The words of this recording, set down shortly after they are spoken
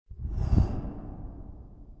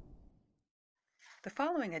The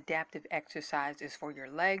following adaptive exercise is for your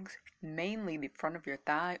legs, mainly the front of your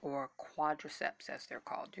thigh or quadriceps as they're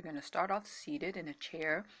called. You're going to start off seated in a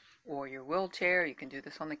chair or your wheelchair. You can do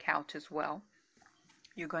this on the couch as well.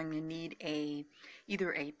 You're going to need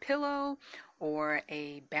either a pillow or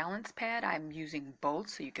a balance pad. I'm using both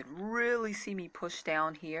so you can really see me push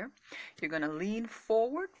down here. You're going to lean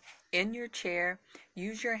forward in your chair.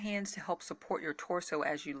 Use your hands to help support your torso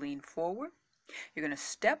as you lean forward. You're going to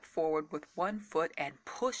step forward with one foot and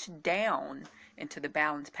push down into the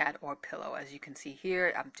balance pad or pillow. As you can see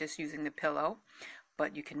here, I'm just using the pillow,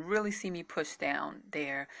 but you can really see me push down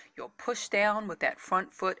there. You'll push down with that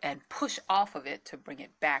front foot and push off of it to bring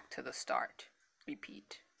it back to the start.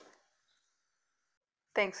 Repeat.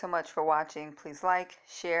 Thanks so much for watching. Please like,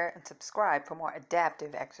 share, and subscribe for more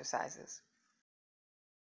adaptive exercises.